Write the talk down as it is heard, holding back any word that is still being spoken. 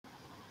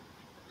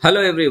Hello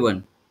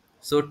everyone.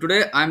 So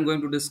today I'm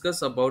going to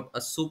discuss about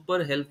a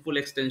super helpful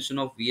extension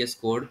of VS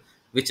Code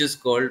which is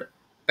called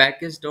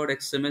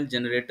Package.xml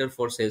Generator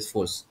for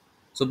Salesforce.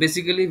 So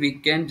basically we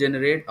can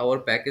generate our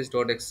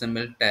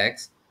Package.xml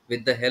tags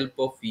with the help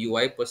of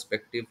UI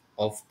perspective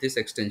of this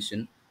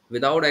extension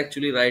without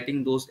actually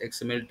writing those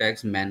XML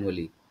tags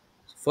manually.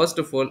 First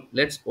of all,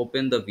 let's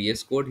open the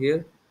VS Code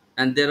here,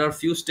 and there are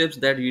few steps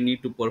that you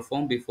need to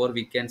perform before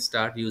we can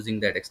start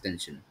using that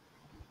extension.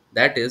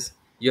 That is,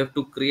 you have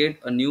to create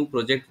a new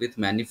project with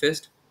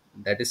manifest.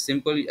 That is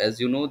simple, as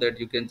you know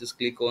that you can just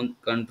click on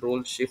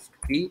Control Shift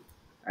P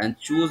and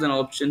choose an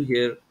option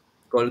here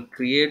called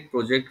create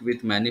project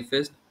with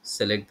manifest.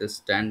 Select the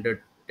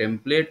standard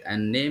template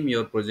and name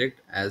your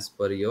project as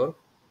per your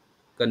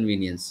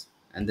convenience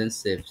and then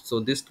save. So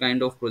this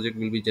kind of project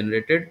will be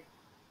generated.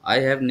 I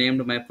have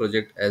named my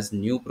project as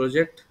new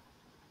project.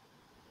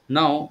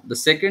 Now the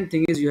second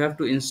thing is you have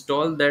to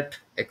install that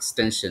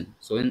extension.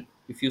 So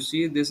if you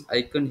see this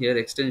icon here,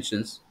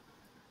 extensions,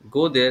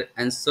 go there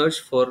and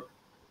search for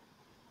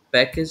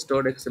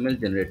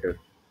package.xml generator,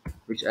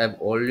 which I've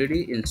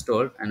already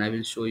installed, and I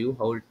will show you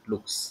how it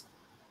looks.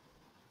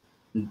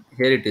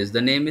 Here it is. The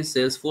name is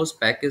Salesforce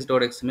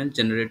Package.xml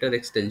Generator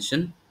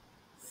extension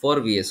for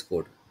VS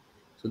Code.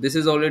 So this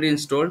is already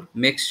installed.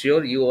 Make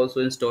sure you also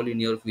install in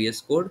your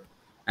VS Code.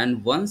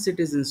 And once it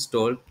is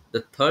installed,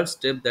 the third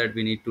step that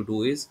we need to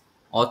do is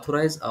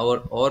authorize our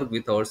org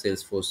with our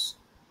Salesforce.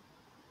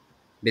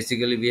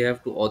 Basically, we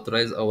have to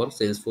authorize our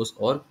Salesforce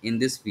org in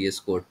this VS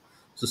Code.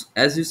 So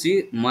as you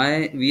see,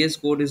 my VS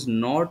Code is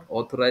not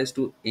authorized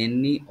to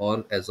any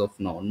org as of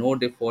now. No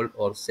default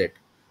or set.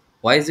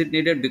 Why is it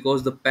needed?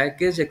 Because the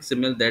package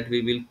XML that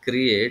we will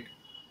create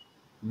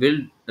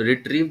will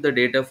retrieve the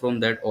data from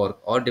that org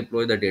or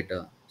deploy the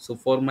data. So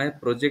for my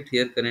project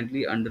here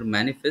currently under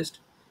manifest,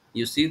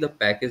 you see the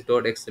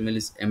package.xml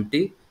is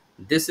empty.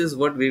 This is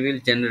what we will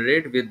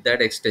generate with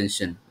that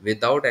extension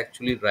without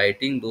actually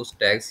writing those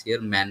tags here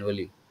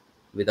manually,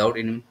 without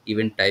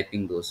even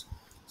typing those.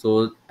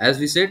 So as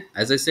I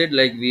said,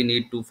 like we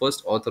need to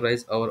first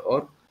authorize our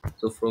org.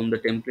 So from the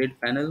template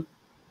panel,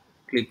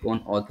 click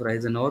on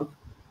authorize an org.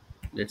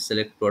 Let's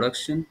select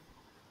production.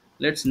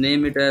 Let's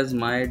name it as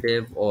my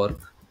dev org.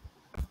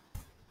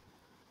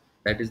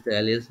 That is the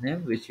alias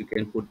name, which you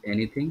can put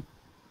anything.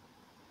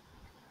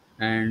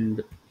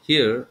 And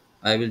here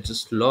I will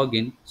just log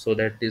in so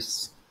that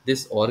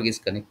this org is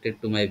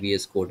connected to my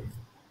VS Code.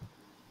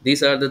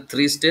 These are the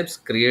three steps: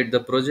 create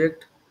the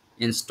project,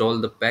 install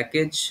the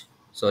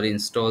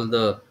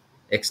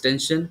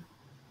extension,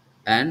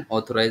 and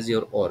authorize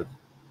your org.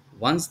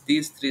 Once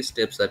these three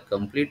steps are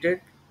completed,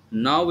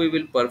 now we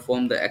will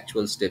perform the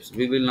actual steps.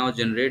 We will now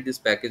generate this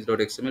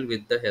package.xml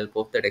with the help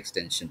of that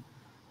extension.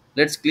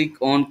 Let's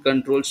click on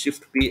Control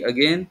Shift P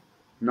again.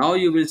 Now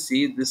you will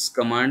see this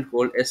command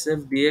called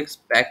SFDX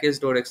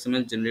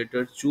package.xml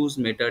generator choose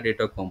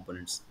metadata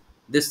components.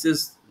 This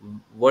is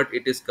what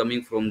it is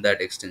coming from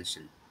that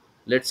extension.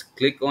 Let's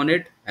click on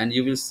it and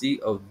you will see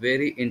a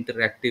very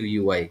interactive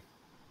UI.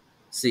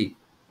 See,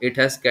 it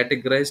has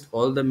categorized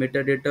all the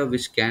metadata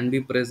which can be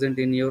present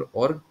in your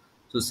org.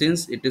 So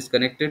since it is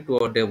connected to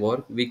our dev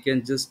org, we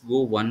can just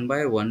go one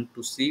by one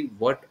to see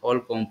what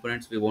all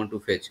components we want to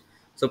fetch.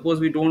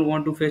 Suppose we don't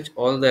want to fetch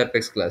all the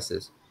Apex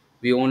classes.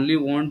 We only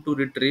want to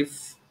retrieve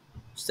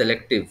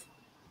selective.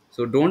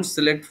 So don't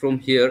select from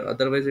here,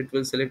 otherwise it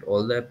will select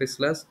all the Apex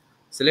class.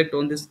 Select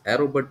on this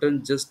arrow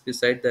button just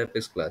beside the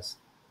Apex class,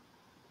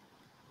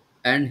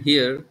 and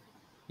here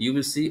you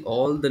will see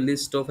all the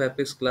list of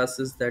Apex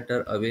classes that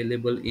are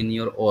available in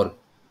your org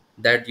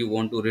that you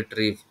want to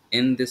retrieve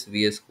in this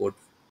VS Code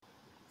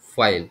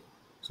file.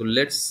 So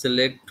let's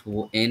select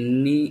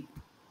any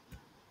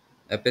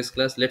Apex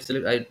class.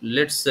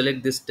 Let's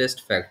select this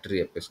test factory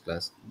Apex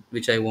class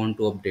which I want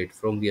to update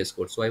from VS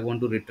Code. So I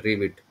want to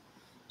retrieve it.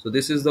 So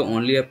this is the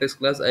only Apex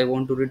class I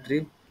want to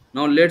retrieve.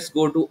 Now let's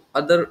go to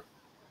other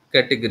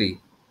category.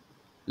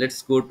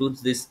 Let's go to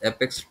this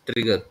Apex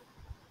trigger.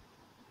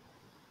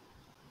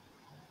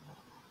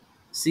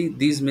 See,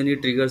 these many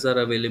triggers are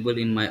available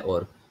in my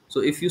org.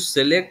 So if you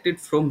select it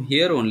from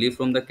here only,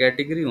 from the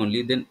category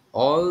only, then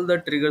all the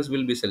triggers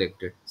will be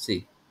selected.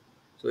 See,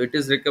 so it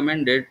is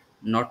recommended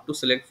not to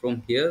select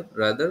from here,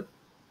 rather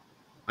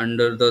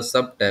under the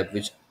sub tab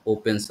which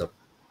opens up.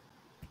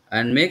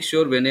 And make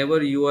sure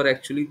whenever you are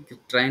actually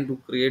trying to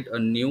create a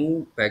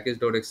new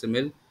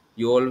package.xml,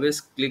 you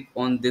always click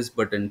on this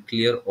button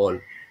clear all,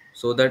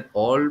 so that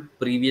all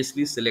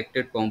previously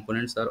selected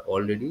components are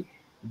already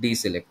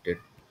deselected.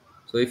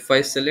 So if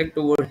I select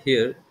over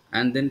here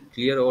and then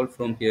clear all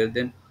from here,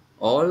 then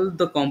all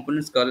the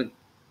components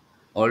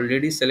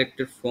already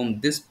selected from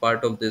this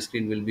part of the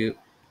screen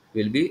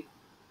will be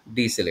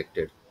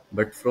deselected.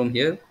 But from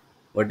here,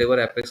 whatever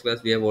Apex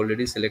class we have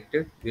already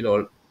selected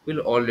will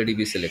already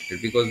be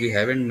selected, because we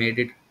haven't made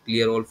it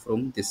clear all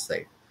from this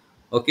side.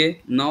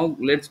 Okay, now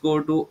let's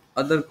go to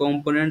other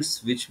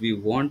components which we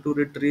want to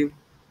retrieve,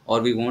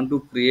 or we want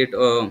to create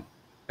a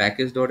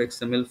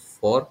package.xml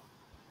for.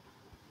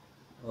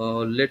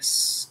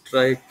 Let's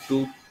try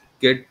to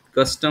get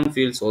custom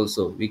fields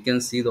also, we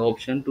can see the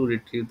option to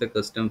retrieve the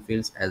custom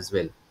fields as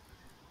well.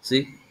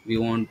 See, we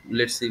want,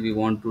 let's say we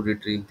want to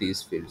retrieve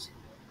these fields,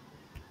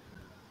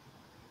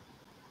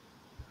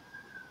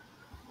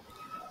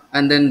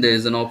 and then there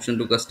is an option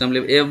to custom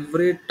label.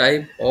 Every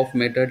type of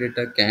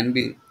metadata can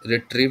be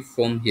retrieved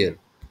from here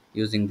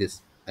using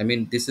this. I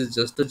mean, this is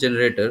just a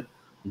generator.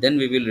 Then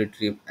we will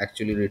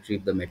actually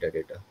retrieve the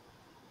metadata.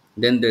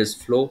 Then there's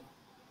flow.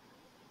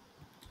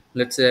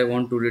 Let's say I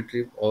want to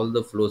retrieve all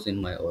the flows in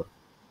my org.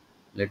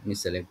 Let me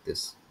select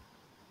this.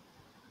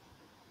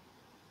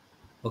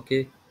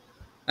 Okay,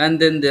 and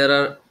then there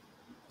are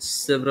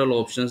several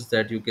options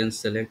that you can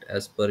select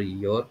as per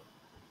your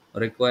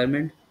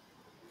requirement.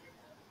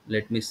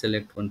 Let me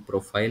select one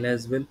profile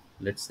as well.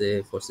 Let's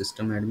say for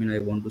system admin I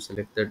want to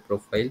select that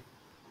profile.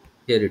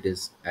 Here it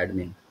is,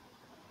 admin.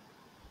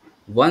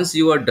 Once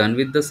you are done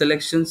with the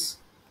selections,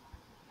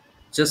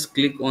 just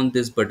click on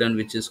this button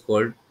which is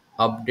called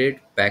update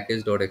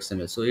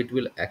package.xml. So it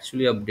will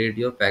actually update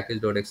your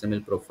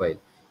package.xml profile.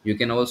 You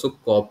can also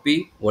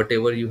copy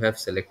whatever you have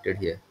selected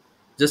here.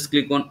 Just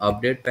click on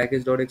update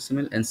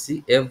package.xml and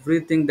see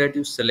everything that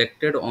you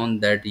selected on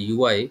that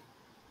UI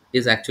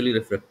is actually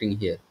reflecting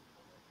here.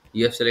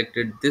 You have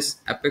selected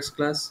this apex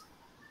class,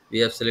 we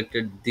have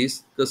selected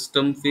these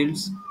custom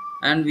fields,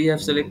 and we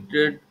have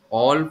selected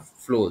all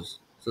flows.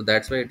 So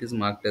that's why it is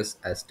marked as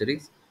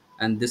asterisk,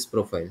 and this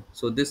profile.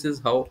 So this is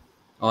how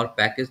our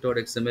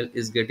package.xml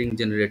is getting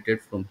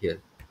generated from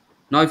here.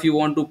 Now if you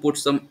want to put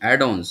some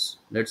add-ons,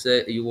 let's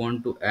say you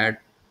want to add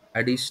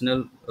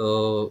additional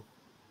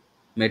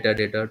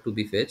metadata to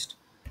be fetched.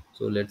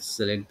 So let's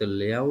select the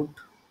layout.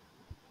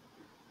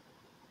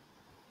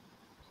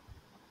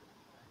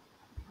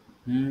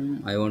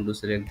 I want to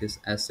select this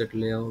asset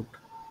layout,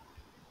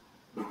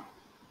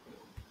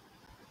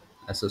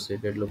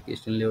 associated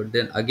location layout.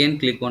 Then again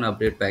click on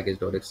update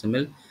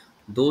package.xml.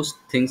 Those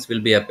things will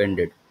be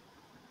appended.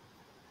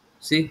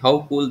 See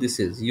how cool this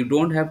is. You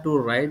don't have to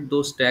write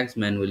those tags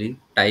manually,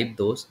 type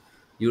those.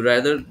 You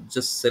rather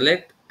just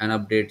select and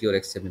update your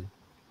xml,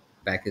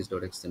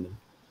 package.xml.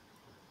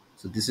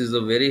 So this is a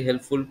very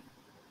helpful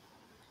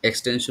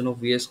extension of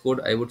VS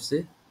Code, I would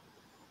say,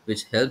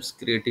 which helps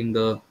creating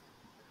the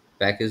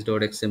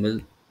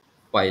package.xml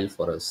file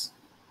for us.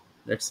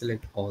 Let's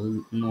select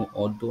all, no,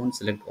 or don't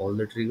select all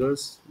the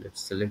triggers.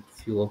 Let's select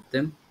few of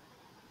them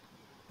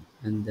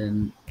and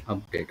then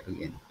update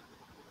again.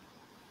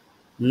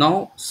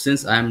 Now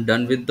since I am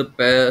done with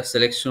the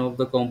selection of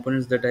the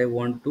components that I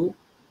want to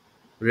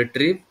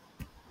retrieve,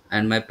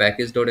 and my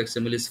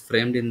package.xml is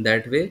framed in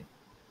that way,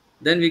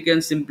 then we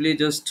can simply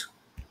just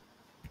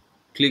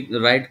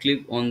right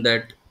click on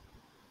that,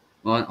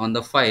 on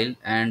the file,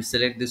 and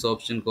select this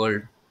option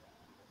called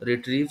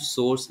retrieve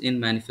source in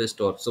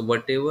manifest.org. So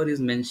whatever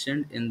is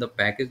mentioned in the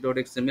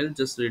package.xml,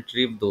 just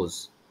retrieve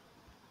those.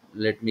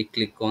 Let me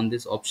click on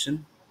this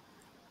option.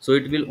 So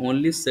it will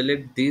only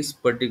select these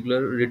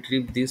particular,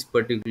 retrieve these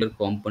particular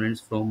components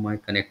from my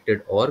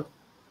connected org,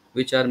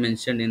 which are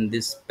mentioned in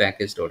this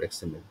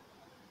package.xml,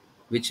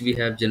 which we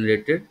have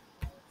generated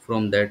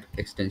from that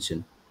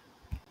extension.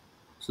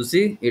 So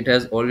see, it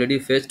has already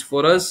fetched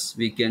for us.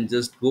 We can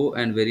just go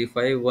and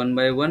verify one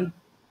by one.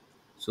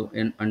 So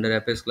in under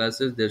Apex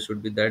classes, there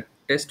should be that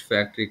test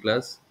factory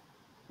class,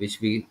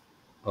 which we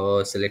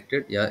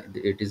selected. Yeah,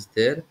 it is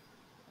there.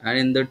 And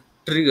in the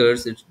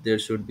triggers, there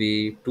should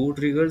be two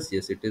triggers.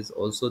 Yes, it is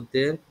also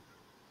there.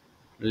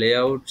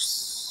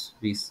 Layouts,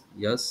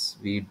 yes,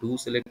 we do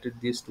selected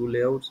these two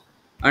layouts.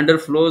 Under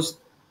flows,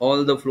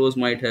 all the flows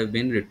might have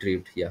been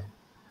retrieved. Yeah.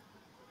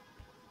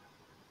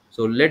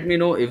 So let me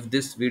know if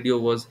this video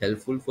was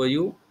helpful for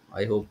you.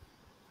 I hope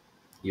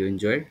you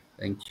enjoyed.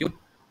 Thank you.